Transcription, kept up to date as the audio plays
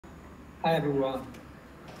Hi everyone.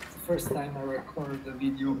 It's the first time I record the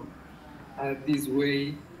video this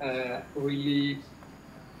way. Really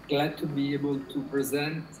glad to be able to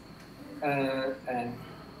present. And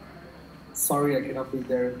sorry I cannot be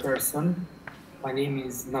there in person. My name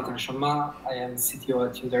is Nathan Shammah. I am CTO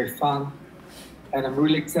at JuliaCon, and I'm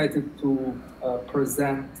really excited to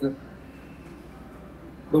present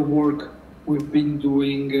the work we've been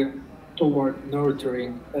doing toward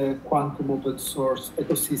nurturing a quantum open source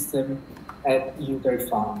ecosystem at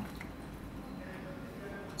JuliaCon.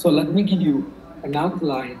 So let me give you an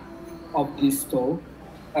outline of this talk.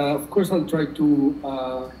 Of course, I'll try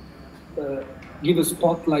to give a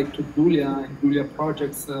spotlight to Julia and Julia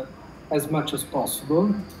projects as much as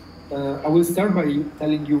possible. I will start by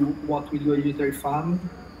telling you what we do at JuliaCon,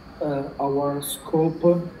 our scope,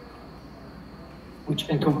 which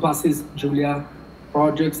encompasses Julia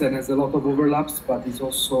projects and has a lot of overlaps, but is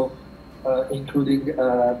also including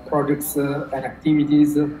projects and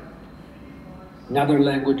activities in other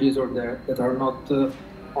languages or that are not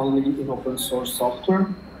only in open source software.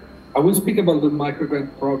 I will speak about the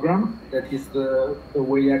microgrant program. That is the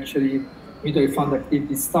way actually JuliaCon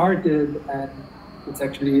activity started, and it's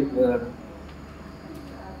actually the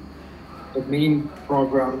main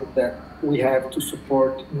program that we have to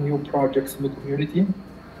support new projects in the community.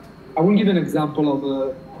 I will give an example of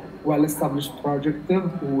a well-established project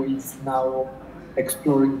who is now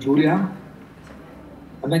exploring Julia,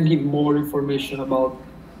 and then give more information about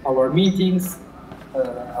our meetings,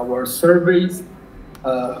 our surveys,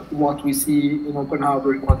 what we see in open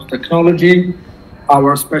hardware and quantum technology,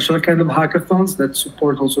 our special kind of hackathons that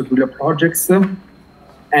support also Julia projects.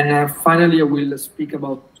 And finally, I will speak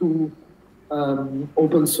about two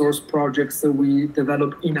open source projects that we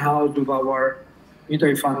develop in-house with our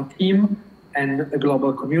JuliaCon team and a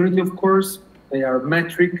global community, of course. They are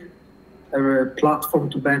Metric, a platform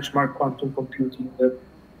to benchmark quantum computing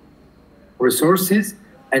resources,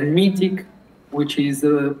 and Metic, which is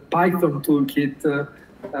a Python toolkit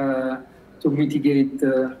to mitigate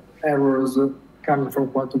errors coming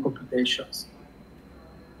from quantum computations.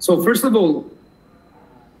 So first of all,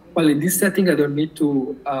 well, in this setting, I don't need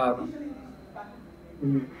to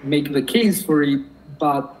make the case for it,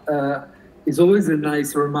 but it's always a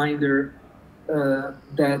nice reminder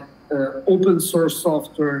that open source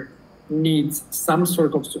software needs some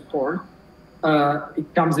sort of support.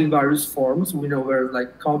 It comes in various forms. We know where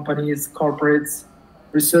like companies, corporates,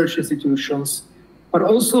 research institutions, but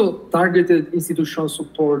also targeted institutional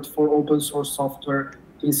support for open source software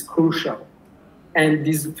is crucial. And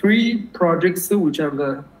these three projects, which have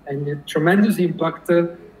a tremendous impact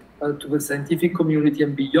to the scientific community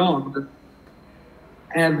and beyond,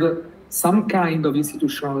 have some kind of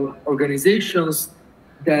institutional organizations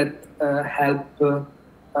that help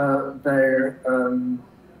their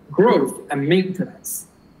growth and maintenance.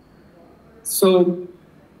 So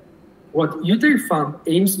what JuliaCon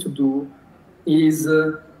aims to do is,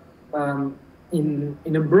 in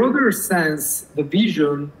a broader sense, the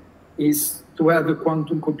vision is to have a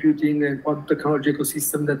quantum computing and quantum technology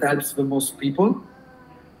ecosystem that helps the most people.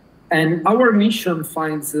 And our mission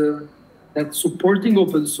finds that supporting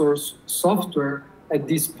open source software at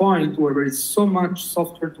this point, where there is so much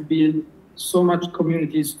software to build, so much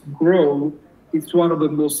communities to grow, it's one of the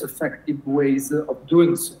most effective ways of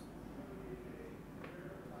doing so.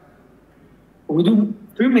 We do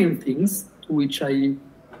three main things, to which I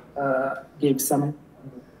gave some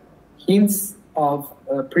hints of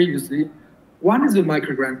previously. One is the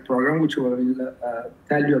microgrant program, which I will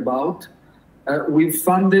tell you about. We've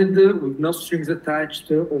funded, with no strings attached,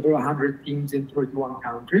 over 100 teams in 31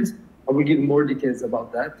 countries. I will give more details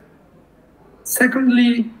about that.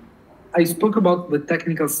 Secondly, I spoke about the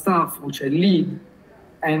technical stuff, which I lead,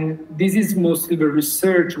 and this is mostly the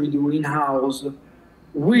research we do in-house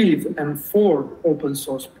with and for open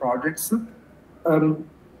source projects.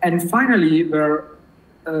 And finally, there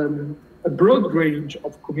are a broad range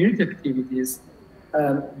of community activities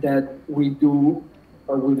that we do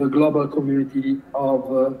with a global community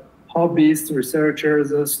of hobbyists,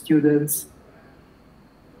 researchers, students,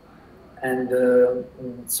 and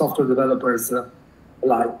software developers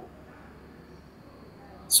alike.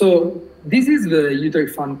 So this is the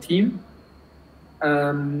JuliaCon team.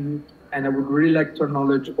 And I would really like to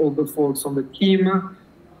acknowledge all the folks on the team.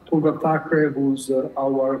 Purva Thakre, who's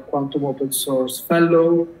our Quantum Open Source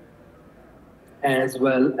Fellow, as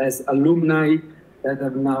well as alumni that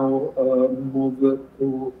have now moved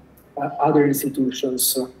to other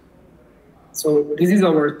institutions. So this is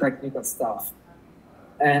our technical staff.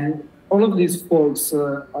 And all of these folks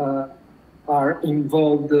are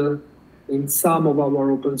involved in some of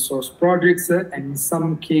our open source projects, and in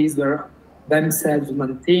some cases they're themselves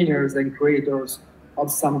maintainers and creators of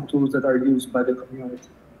some tools that are used by the community.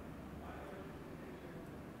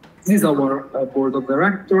 This is our board of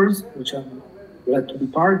directors, which I'm glad to be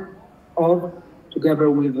part of, together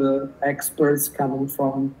with experts coming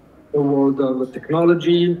from the world of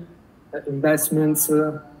technology, investments,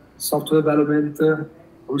 software development,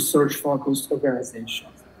 research-focused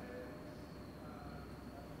organizations.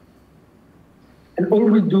 And all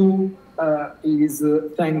we do is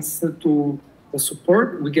thanks to the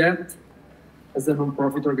support we get as a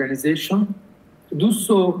nonprofit organization. To do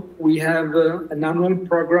so, we have an annual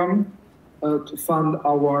program to fund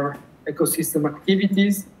our ecosystem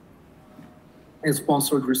activities and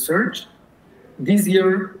sponsored research. This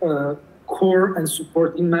year, core and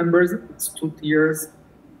supporting members, it's 2 tiers,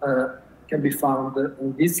 can be found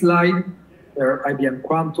in this slide. There are IBM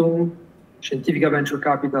Quantum, Scientifica Venture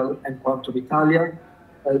Capital, and Quantum Italia,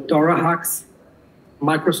 DoraHacks,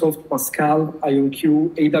 Microsoft Pascal,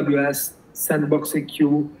 IonQ, AWS, Sandbox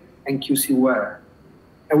AQ, and QCware.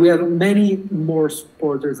 And we have many more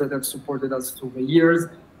supporters that have supported us through the years,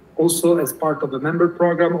 also as part of the member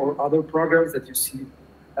program or other programs that you see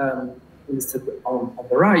listed on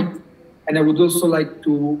the right. And I would also like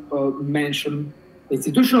to mention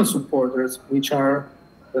institutional supporters, which are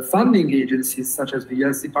the funding agencies such as the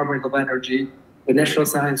US Department of Energy, the National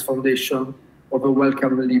Science Foundation, or the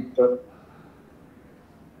Wellcome Leap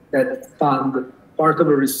that fund part of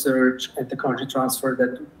the research and technology transfer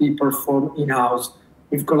that we perform in-house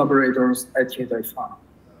with collaborators at Unitary Fund.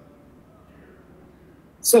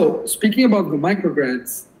 So speaking about the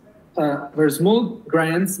microgrants, they're small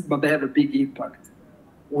grants, but they have a big impact.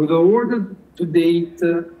 We've awarded to date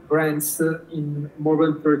grants in more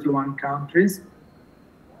than 31 countries,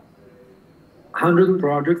 100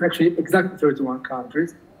 projects, actually exactly 31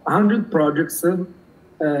 countries, 100 projects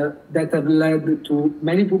that have led to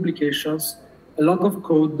many publications, a lot of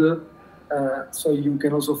code, so you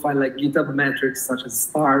can also find like GitHub metrics such as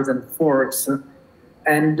stars and forks.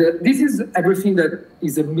 And this is everything that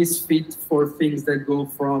is a misfit for things that go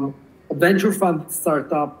from a venture fund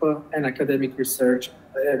startup and academic research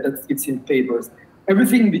that fits in papers.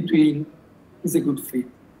 Everything in between is a good fit.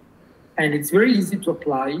 And it's very easy to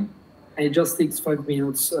apply, and it just takes 5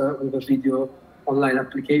 minutes with a video online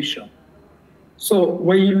application. So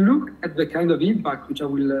when you look at the kind of impact, which I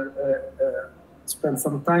will spend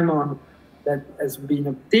some time on, that has been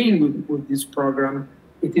obtained with this program,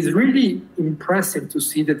 it is really impressive to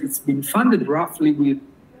see that it's been funded roughly with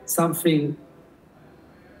something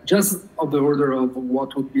just of the order of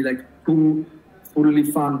what would be like 2 fully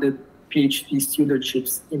funded PhD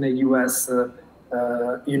studentships in a US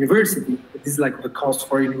university. This is like the cost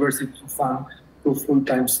for a university to fund 2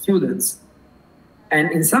 full-time students.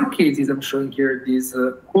 And in some cases, I'm showing here this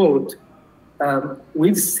quote,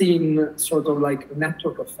 we've seen sort of like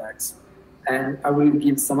network effects. And I will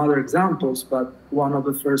give some other examples, but one of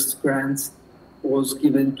the first grants was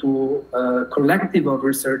given to a collective of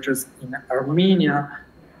researchers in Armenia,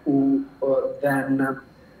 who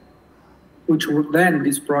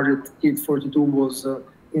this project, IT42, was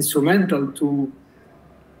instrumental to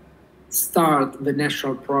start the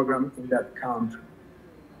national program in that country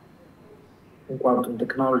in quantum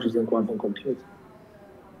technologies and quantum computing.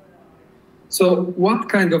 So what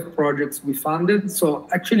kind of projects we funded? So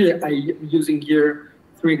actually I'm using here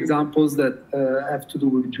 3 examples that have to do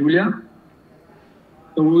with Julia.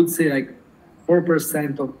 So we would say like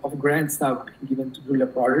 4% of grants now given to Julia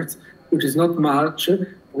projects, which is not much.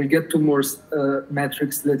 We'll get to more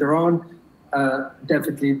metrics later on.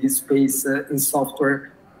 Definitely this space in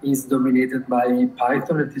software is dominated by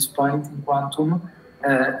Python at this point in quantum.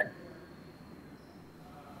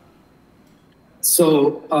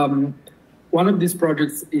 One of these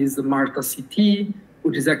projects is the MARTA-CT,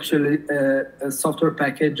 which is actually a software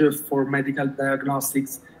package for medical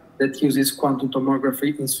diagnostics that uses quantum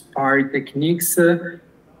tomography-inspired techniques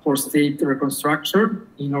for state reconstruction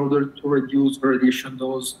in order to reduce the radiation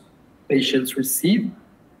dose patients receive.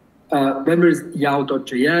 Then there is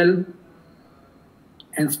YAO.jl,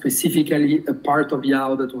 and specifically a part of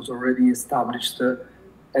YAO that was already established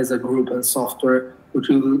as a group and software, which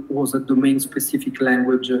was a domain-specific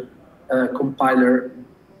language compiler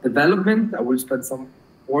development. I will spend some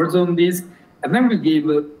words on this. And then we gave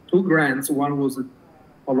 2 grants. One was a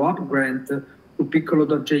follow-up grant to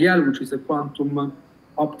Piccolo.jl, which is a quantum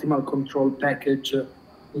optimal control package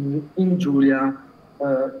in Julia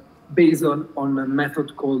based on a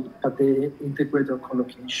method called Pate integrator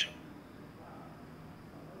collocation.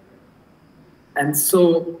 And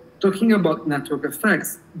so talking about network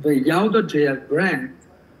effects, the YAO.jl grant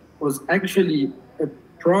was actually a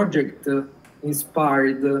project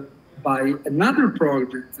inspired by another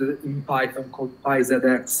project in Python called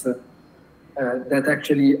PyZX that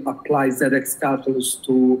actually applies ZX calculus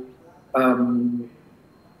to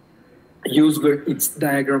use its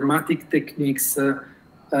diagrammatic techniques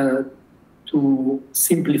to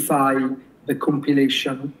simplify the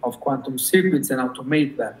compilation of quantum circuits and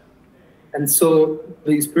automate them. And so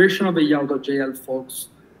the inspiration of the Yao.jl folks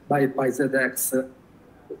by PyZX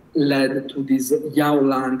led to this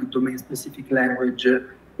Yao-Lang domain-specific language,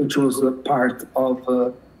 which was part of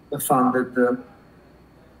the funded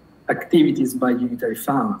activities by Unitary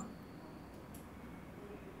Fund.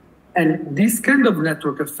 And this kind of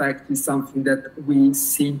network effect is something that we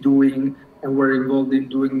see doing and we're involved in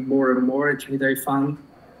doing more and more at Unitary Fund.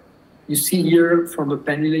 You see here from the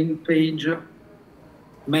Penny page,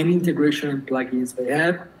 many integration and plugins they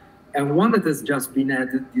have. And one that has just been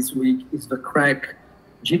added this week is the Crack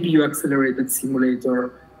GPU accelerated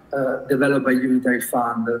simulator developed by Unitary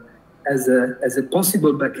Fund as a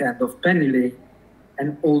possible backend of Penny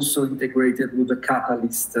and also integrated with the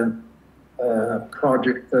Catalyst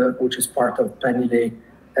project, which is part of Penny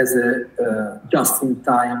as a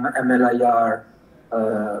just-in-time MLIR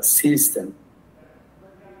system.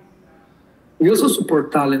 We also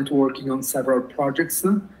support talent working on several projects.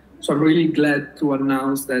 So I'm really glad to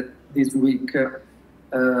announce that this week,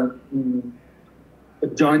 the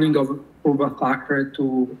joining of Purva Thakre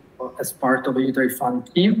as part of a Unitary Fund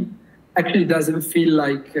team actually doesn't feel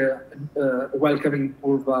like welcoming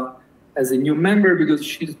Purva as a new member, because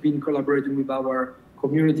she's been collaborating with our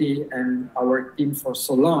community and our team for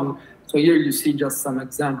so long. So here you see just some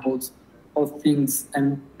examples of things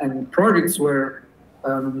and projects where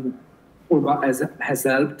Purva has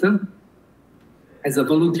helped as a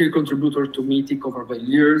volunteer contributor to Mythic over the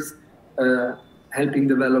years, helping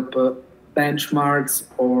develop benchmarks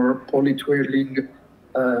or polytwirling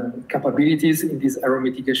capabilities in this error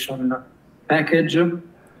mitigation package.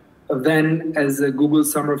 Then as a Google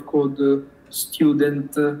Summer of Code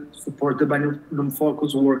student supported by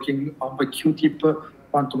NumFocus, working on the QTIP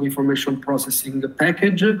quantum information processing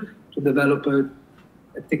package to develop a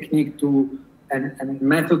technique and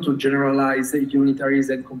method to generalize unitaries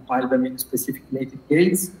and compile them in specific native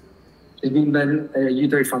gates. She's been then a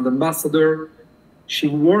Unitary Fund ambassador. She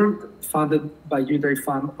worked, funded by Unitary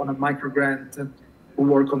Fund, on a microgrant to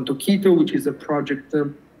work on Tokito, which is a project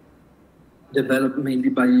developed mainly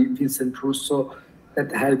by Vincent Russo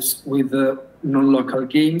that helps with non-local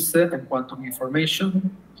games and quantum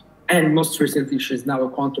information. And most recently, she's now a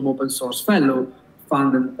quantum open source fellow,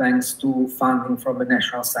 funded thanks to funding from the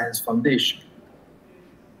National Science Foundation.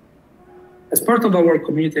 As part of our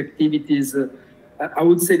community activities, I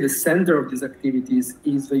would say the center of these activities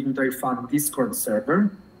is the Unitary Fund Discord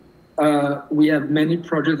server. We have many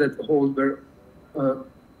projects that hold their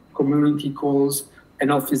community calls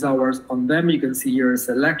and office hours on them. You can see here a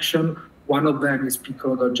selection. One of them is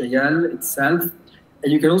Piccolo.jl itself.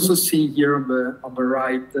 And you can also see here on the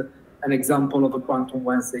right an example of a Quantum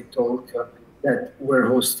Wednesday talk that we're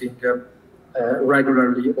hosting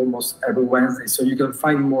regularly almost every Wednesday. So you can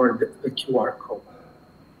find more at the QR code.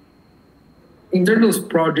 In terms of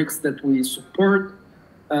projects that we support,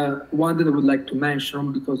 one that I would like to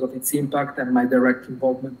mention because of its impact and my direct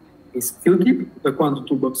involvement is QTIP, the Quantum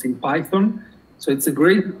Toolbox in Python. So it's a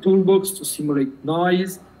great toolbox to simulate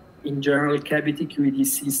noise in general cavity QED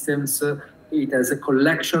systems. It has a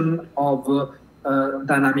collection of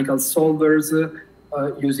dynamical solvers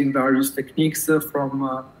using various techniques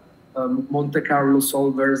from Monte Carlo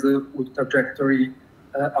solvers with trajectory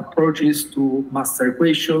approaches to master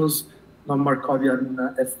equations,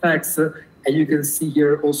 non-Markovian effects. And you can see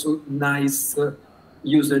here also nice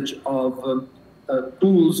usage of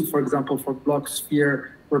tools, for example, for block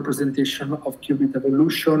sphere representation of qubit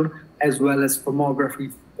evolution, as well as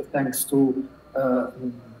tomography, thanks to the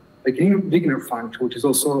Wigner function, which is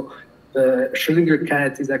also the Schrödinger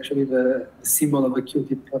cat is actually the symbol of the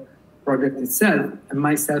QTIP project itself. And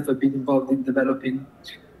myself have been involved in developing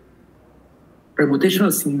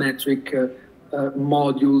permutational symmetric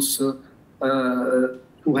modules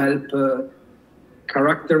to help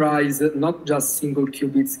characterize not just single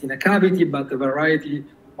qubits in a cavity, but a variety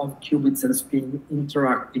of qubits and spin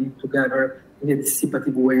interacting together in a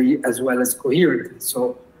dissipative way as well as coherently.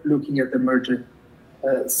 So looking at emergent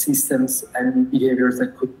systems and behaviors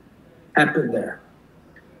that could happen there.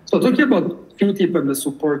 So talking about QTIP and the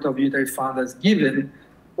support of Unitary Fund has given,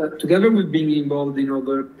 together with being involved in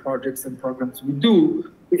other projects and programs we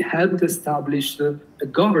do, we helped establish a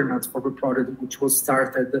governance for the project, which was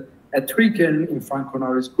started at Riken in Franco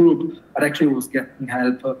Norris Group, but actually was getting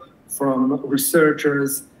help from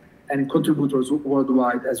researchers and contributors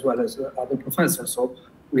worldwide, as well as other professors. So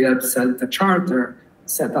we have set a charter,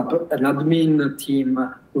 set up an admin team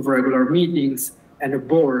with regular meetings and a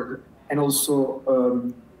board, and also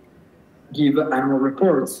give annual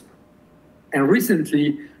reports. And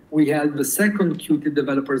recently, we held the second Qt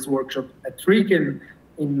Developers Workshop at RIKEN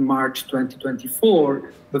in March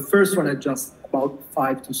 2024. The first one had just about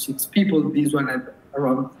 5 to 6 people. This one had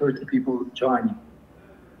around 30 people joining.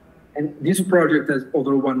 And this project has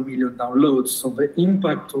over 1 million downloads, so the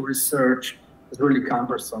impact of research is really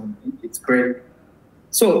cumbersome. It's great.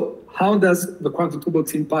 So how does the Quantum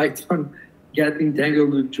Toolbox in Python get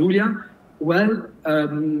entangled with Julia? Well,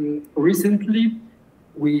 recently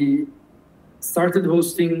we started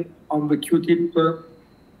hosting on the Qtip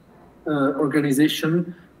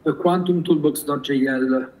organization the Quantum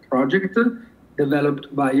Toolbox.jl project,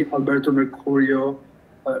 developed by Alberto Mercurio,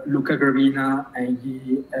 Luca Gravina, and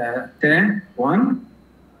Yi Te-Wan.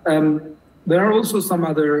 There are also some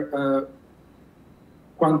other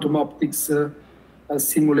quantum optics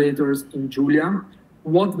simulators in Julia.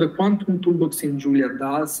 What the Quantum Toolbox in Julia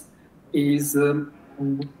does is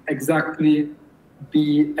exactly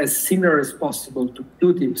be as similar as possible to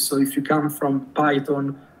Qtip. So if you come from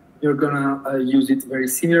Python, you're gonna use it very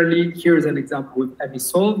similarly. Here's an example with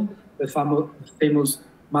MSolve, the famous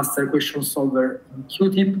master equation solver in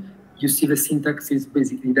Qtip. You see the syntax is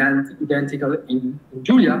basically identical in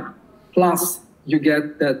Julia, plus you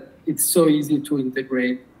get that it's so easy to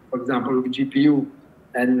integrate, for example, with GPU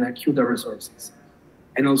and CUDA resources.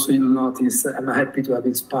 And also you'll notice, I'm happy to have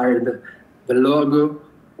inspired the logo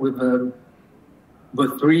with the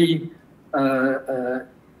 3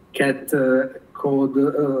 cat code,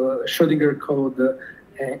 Schrödinger code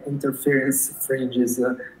interference fringes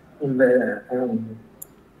in the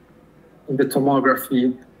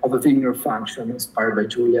tomography of a linear function inspired by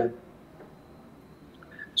Julia.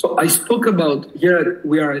 So I spoke about, here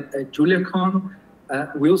we are at JuliaCon.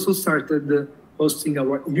 We also started hosting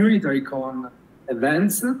our UnitaryCon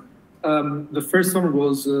events. The first one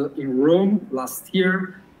was in Rome last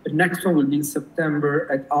year. The next one will be in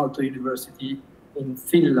September at Aalto University in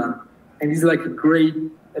Finland. And it's like a great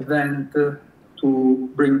event to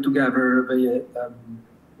bring together the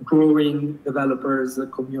growing developers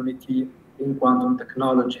community in quantum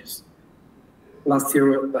technologies. Last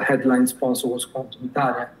year, the headline sponsor was Quantum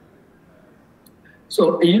Italia.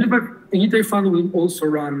 So a Unitary Fund will also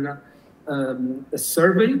run a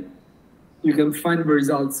survey. You can find the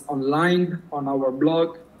results online on our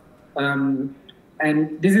blog. And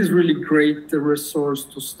this is really great resource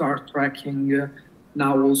to start tracking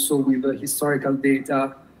now also with the historical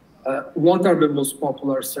data. What are the most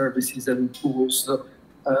popular services and tools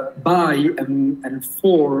by and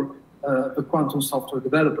for the quantum software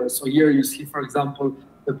developers? So here you see, for example,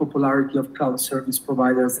 the popularity of cloud service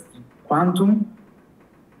providers in quantum.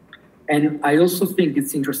 And I also think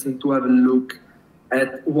it's interesting to have a look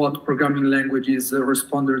at what programming languages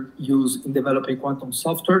responders use in developing quantum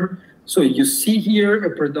software. So you see here a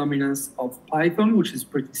predominance of Python, which is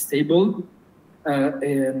pretty stable,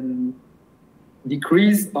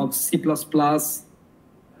 decrease of C++,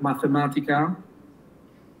 Mathematica,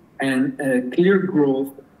 and clear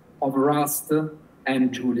growth of Rust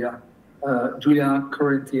and Julia. Julia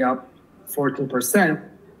currently up 14%.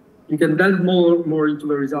 You can delve more into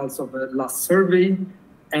the results of the last survey,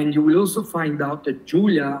 and you will also find out that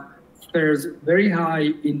Julia fares very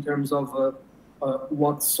high in terms of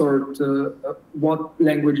what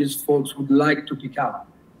languages folks would like to pick up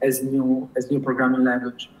as new programming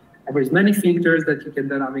language. And there's many filters that you can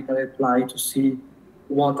dynamically apply to see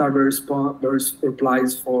what are the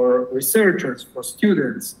replies for researchers, for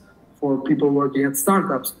students, for people working at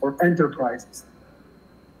startups or enterprises.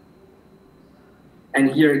 And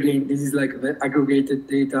here again, this is like the aggregated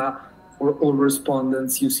data for all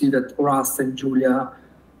respondents. You see that Rust and Julia,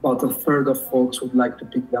 about a third of folks would like to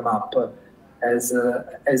pick them up as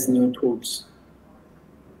new tools.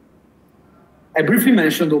 I briefly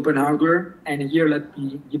mentioned open hardware, and here let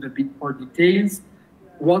me give a bit more details.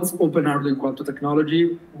 What's open hardware in quantum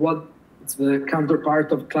technology? It's the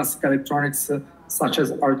counterpart of classical electronics such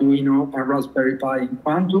as Arduino and Raspberry Pi in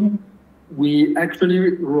quantum. We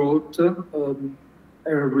actually wrote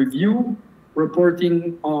a review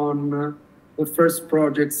reporting on the first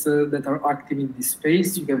projects that are active in this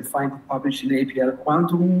space. You can find it published in APL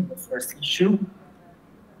Quantum, the first issue.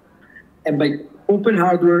 And by open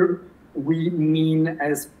hardware, we mean,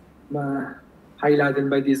 as highlighted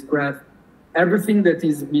by this graph, everything that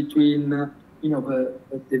is between the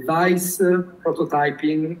device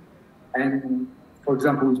prototyping and, for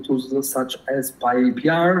example, tools such as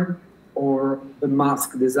PyAPR, or the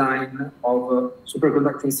mask design of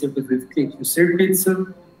superconducting circuits with KQ circuits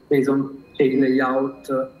based on K-layout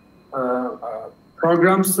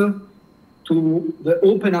programs, to the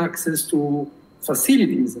open access to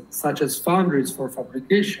facilities such as foundries for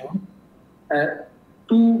fabrication,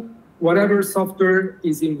 to whatever software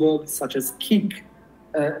is involved, such as KIC,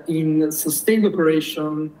 in sustained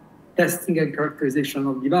operation, testing and characterization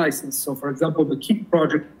of devices. So for example, the KIC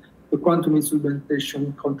project, the quantum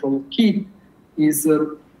instrumentation control kit, is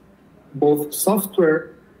both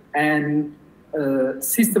software and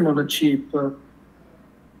system on a chip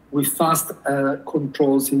with fast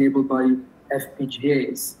controls enabled by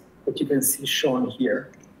FPGAs that you can see shown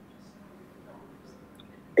here.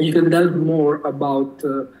 And you can delve more about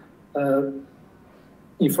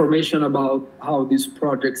information about how these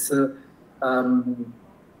projects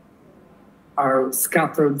are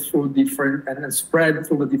scattered through different and spread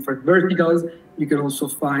through the different verticals. You can also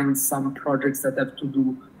find some projects that have to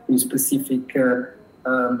do with specific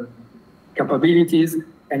capabilities.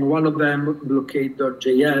 And one of them,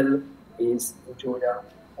 blockade.jl, is Julia.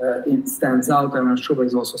 It stands out, and I'm sure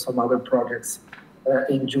there's also some other projects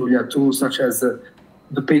in Julia too, such as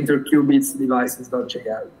the painter qubits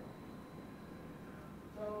devices.jl.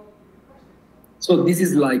 So this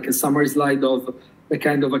is like a summary slide of the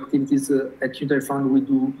kind of activities at Unitary Fund we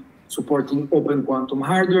do, supporting open quantum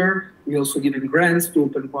hardware. We also give grants to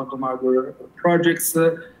open quantum hardware projects.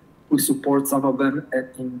 We support some of them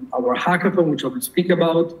in our hackathon, which I will speak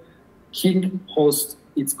about. KIC hosts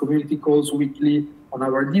its community calls weekly on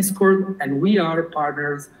our Discord, and we are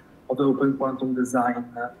partners of the Open Quantum Design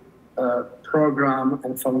program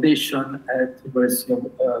and foundation at University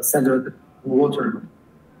of Central Waterloo.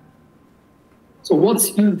 So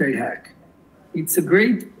what's Unitary Hack? It's a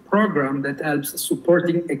great program that helps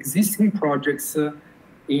supporting existing projects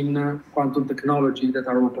in quantum technology that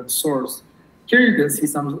are open source. Here you can see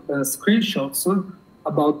some screenshots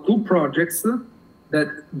about two projects that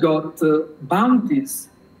got bounties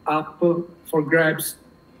up for grabs,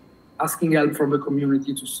 asking help from the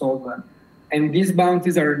community to solve them. And these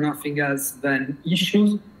bounties are nothing else than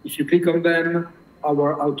issues. If you click on them,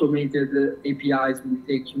 our automated APIs will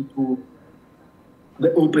take you to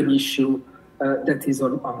the open issue that is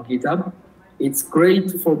on GitHub. It's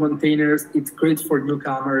great for maintainers, it's great for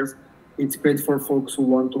newcomers, it's great for folks who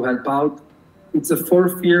want to help out. It's the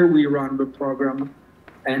fourth year we run the program,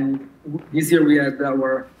 and this year we had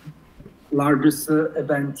our largest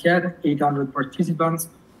event yet, 800 participants,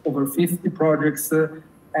 over 50 projects,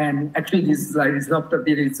 and actually this slide is not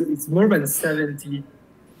updated, it's more than 70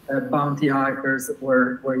 bounty hackers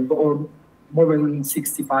were involved, more than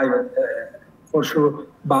 65 for sure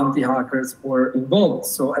bounty hackers were involved.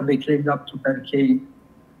 So, and they claimed up to 10K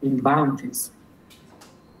in bounties.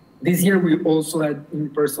 This year we also had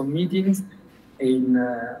in-person meetings in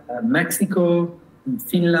Mexico, in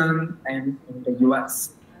Finland, and in the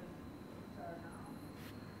US.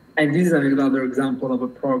 And this is another example of a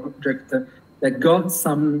project that got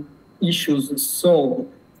some issues solved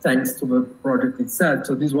thanks to the project itself.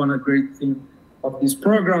 So this is one great thing of this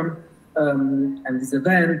program and this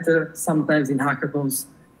event. Sometimes in hackathons,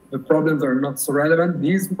 the problems are not so relevant.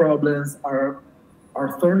 These problems are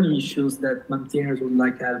thorny issues that maintainers would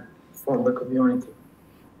like help from the community.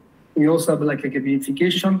 We also have like a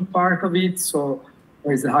gamification part of it. So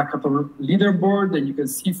there is a hackathon leaderboard, and you can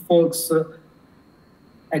see folks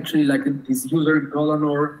actually like this user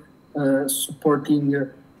Golanor supporting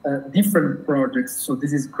different projects. So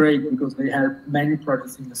this is great because they have many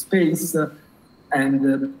projects in the space.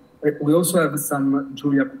 And we also have some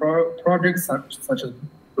Julia projects such as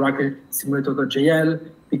Bracket Simulator.jl,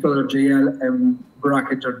 Pico.jl, and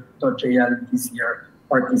Bracket.jl this year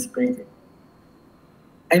participating.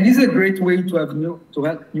 And this is a great way to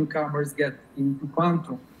help newcomers get into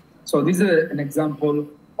quantum. So this is an example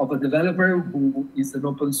of a developer who is an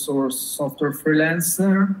open source software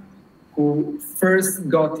freelancer who first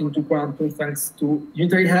got into quantum thanks to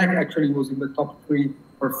Unitary Hack. Actually was in the top 3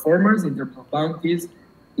 performers in terms of bounties.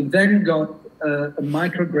 He then got a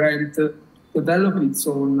micro grant to develop its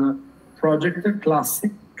own project,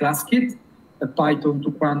 ClassKit, a Python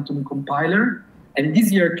to quantum compiler. And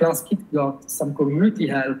this year, ClassKit got some community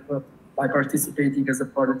help by participating as a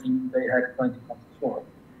project in Unitary Hack 2024.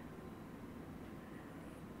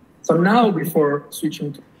 So now, before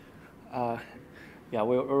switching to... yeah,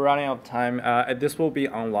 we're running out of time. This will be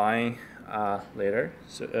online later.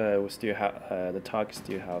 So we still have, the talk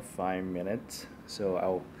still have 5 minutes. So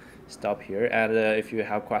I'll stop here. And if you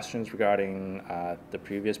have questions regarding the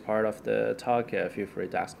previous part of the talk, feel free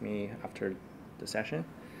to ask me after the session.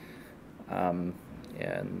 And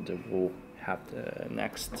we'll have the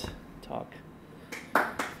next talk. talk.